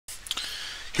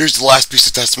Here's the last piece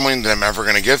of testimony that I'm ever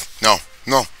going to give. No.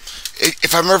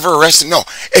 If I'm ever arrested, no.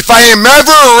 If I am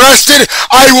ever arrested,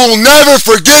 I will never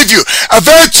forgive you.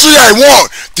 Eventually I won't.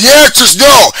 The answer is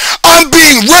no. I'm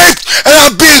being raped and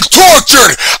I'm being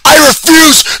tortured. I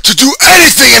refuse to do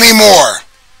anything anymore.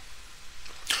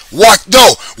 What?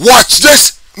 No. Watch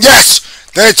this. Yes.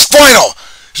 Then it's final.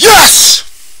 Yes!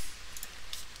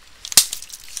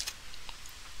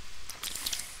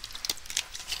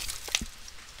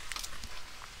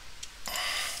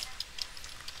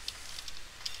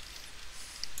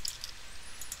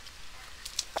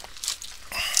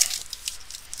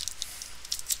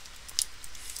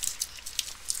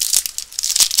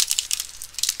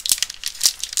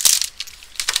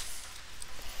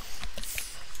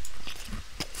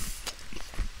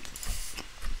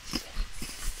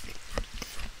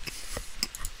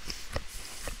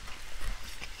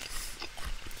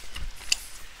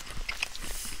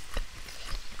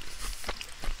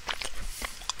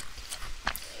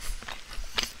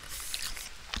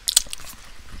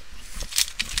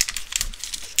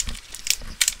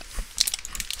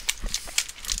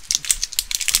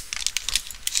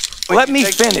 Let me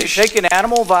finish. You take an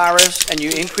animal virus and you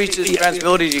increase its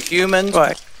transmissibility to humans.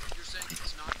 Right.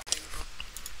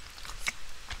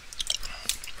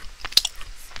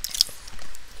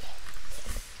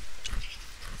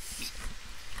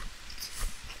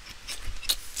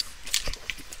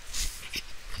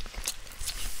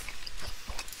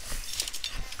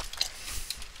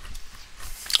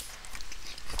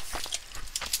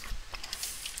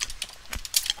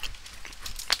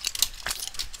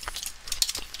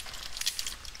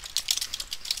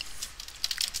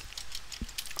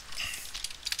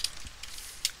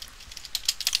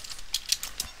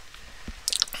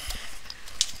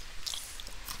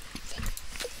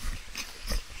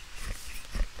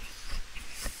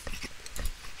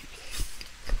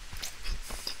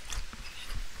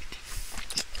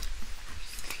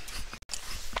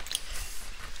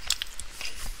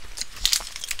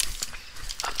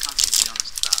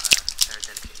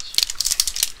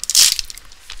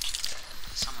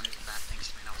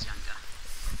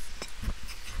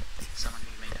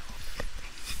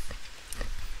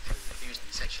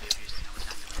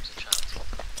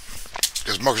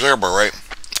 It's Mark Zuckerberg, right?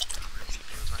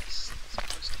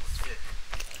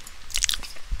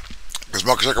 It's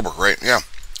Mark Zuckerberg, right? Yeah.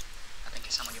 I think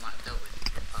it's someone you might have dealt with in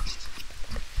the past.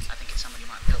 I think it's someone you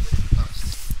might have dealt with in the past.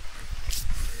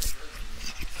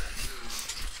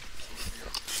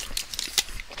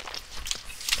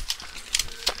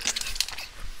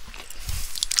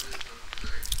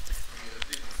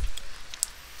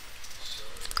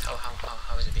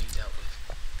 How is it being dealt with?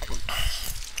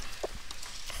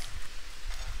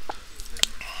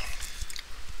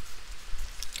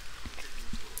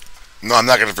 No, I'm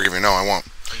not going to forgive you. No, I won't.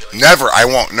 Never. I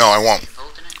won't. No, I won't.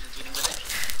 Involved in it and dealing with it?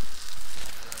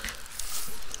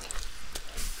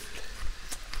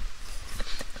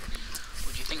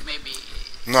 Would you think maybe?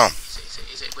 No.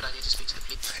 Is it a good idea to speak to the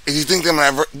police? If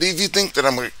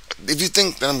you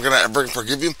think that I'm gonna ever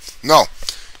forgive you, no.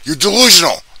 You're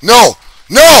delusional. No.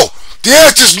 No. The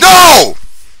answer is no.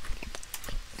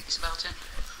 It's about it.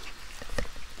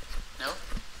 No.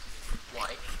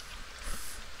 Why?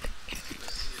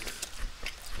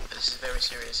 But this is a very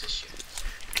serious issue.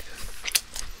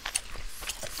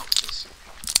 Not this.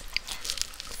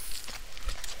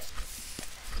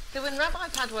 So when Rabbi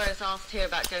Padwa is asked here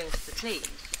about going to the plead,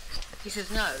 he says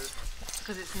no,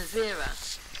 because it's Nazira.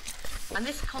 And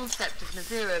this concept of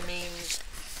Nazira means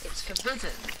it's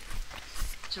forbidden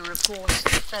to report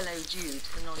a fellow Jew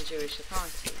to the non-Jewish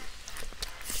authorities.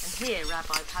 And here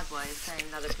Rabbi Padwa is saying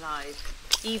that applies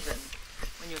even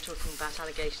when you're talking about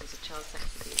allegations of child sex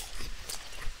abuse.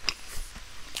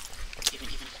 Even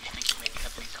if you think it may be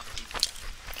happening to other people.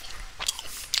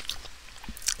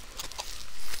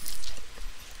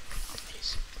 Oh,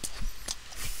 please.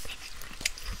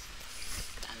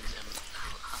 And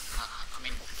I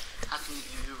mean, how can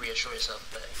you reassure yourself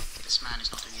that this man is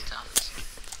not doing it to others?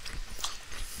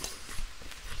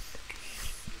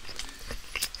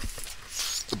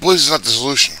 The police is not the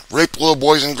solution. Rape little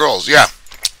boys and girls. Yeah.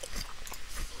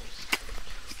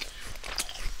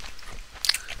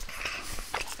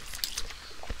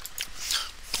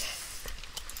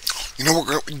 You know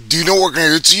what? Do you know what we're going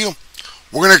to do to you?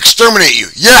 We're going to exterminate you.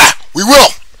 Yeah, we will.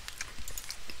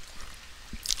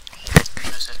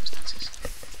 No circumstances.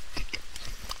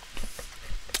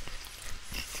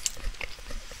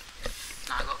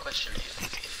 Now I got a question.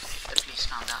 If the police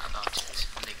found out about it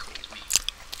and they called me,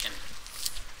 then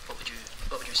what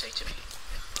would you say to me?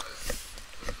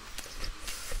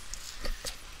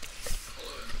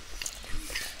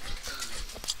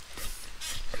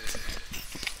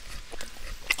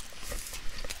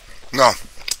 No.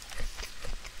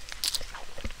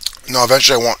 No,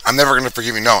 eventually I won't. I'm never going to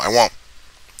forgive you. No, I won't.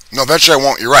 No, eventually I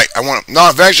won't. You're right. I won't. No,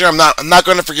 eventually I'm not. I'm not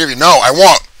going to forgive you. No, I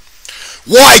won't.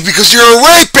 Why? Because you're a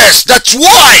rapist. That's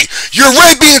why. You're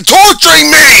raping and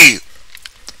torturing me.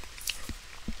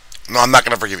 No, I'm not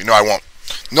going to forgive you. No, I won't.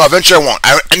 No, eventually I won't.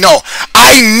 No,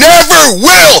 I never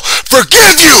will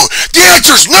forgive you. The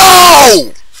answer is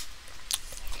no.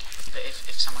 But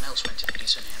if someone else went to the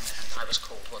police on him and I was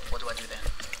called, what do I do then?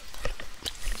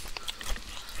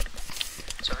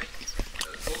 Sorry?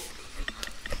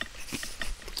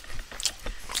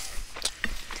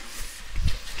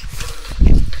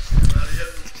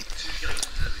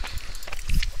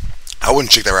 I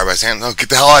wouldn't shake that rabbi's hand. No, get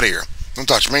the hell out of here. Don't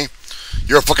touch me.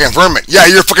 You're a fucking vermin. Yeah,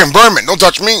 you're a fucking vermin. Don't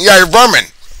touch me. Yeah, you're vermin.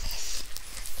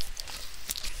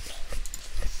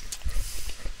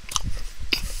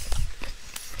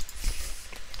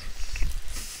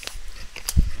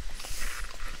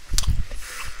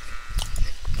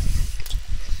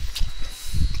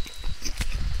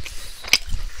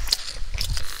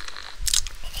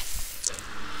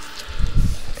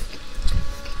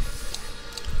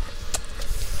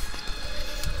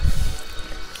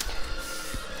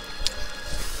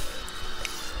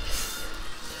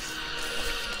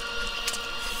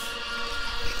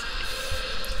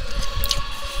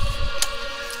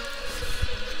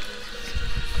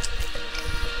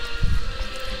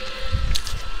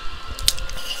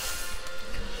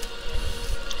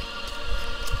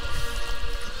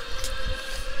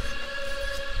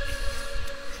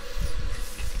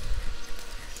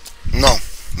 No,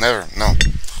 never, no.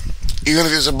 Even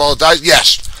if Isabella dies,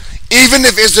 yes. Even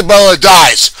if Isabella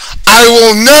dies, I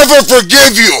will never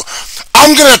forgive you.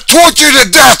 I'm gonna torture you to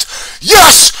death.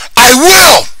 Yes, I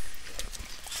will.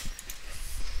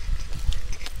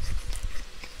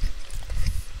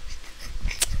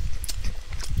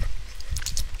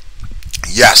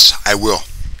 Yes, I will.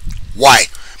 Why?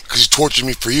 Because you tortured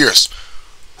me for years.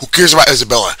 Who cares about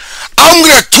Isabella? I'm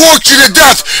gonna torture you to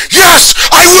death. Yes,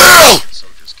 I will.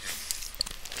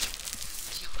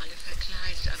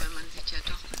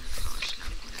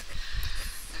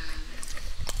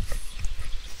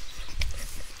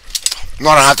 No,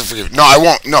 I don't have to forgive you. No, I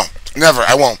won't. No, never.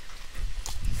 I won't.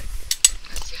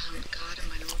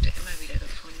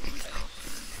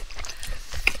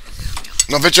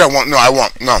 No, Victor, I won't. No, I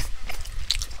won't. No.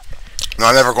 No,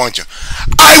 I'm never going to.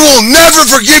 I will never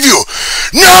forgive you.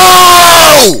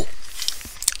 No!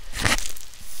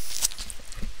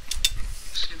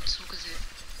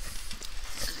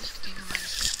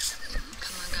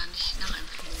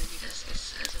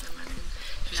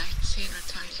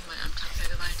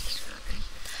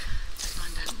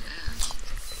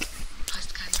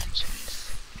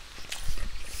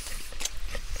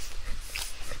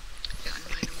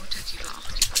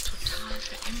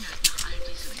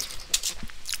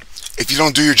 If you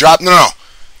don't do your job, no.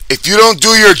 If you don't do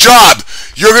your job,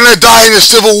 you're gonna die in a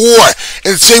civil war.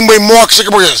 In the same way Mark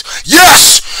Zuckerberg is.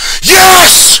 Yes!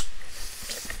 Yes!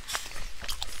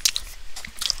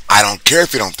 I don't care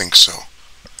if you don't think so.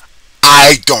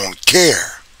 I don't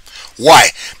care.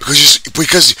 Why?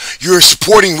 Because you're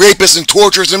supporting rapists and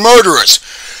torturers and murderers.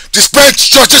 Dispense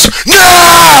justice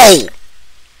now!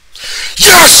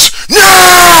 Yes!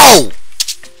 Now!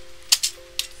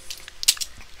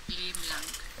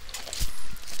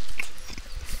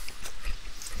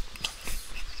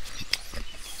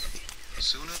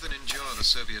 Sooner than endure the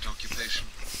Soviet occupation,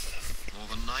 more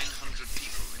than 900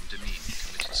 people in Demmin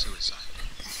committed suicide.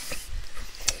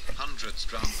 Hundreds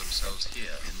drowned themselves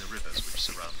here in the rivers which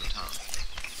surround the town.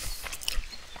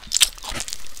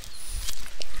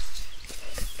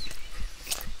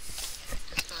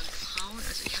 Das waren Frauen,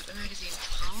 also ich habe immer gesehen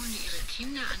Frauen, die ihre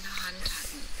Kinder an der Hand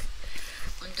hatten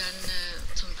und dann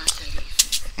zum Wasser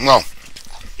liefen. No.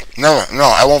 Never. No,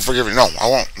 I won't forgive you. No, I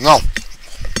won't. No.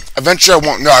 Eventually I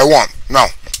won't. No, I won't. No.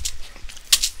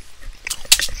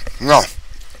 No.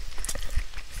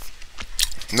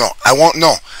 No, I won't.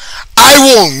 No. I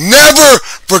will never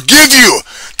forgive you.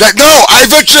 That no, I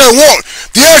eventually won't.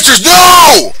 The answer is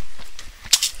no!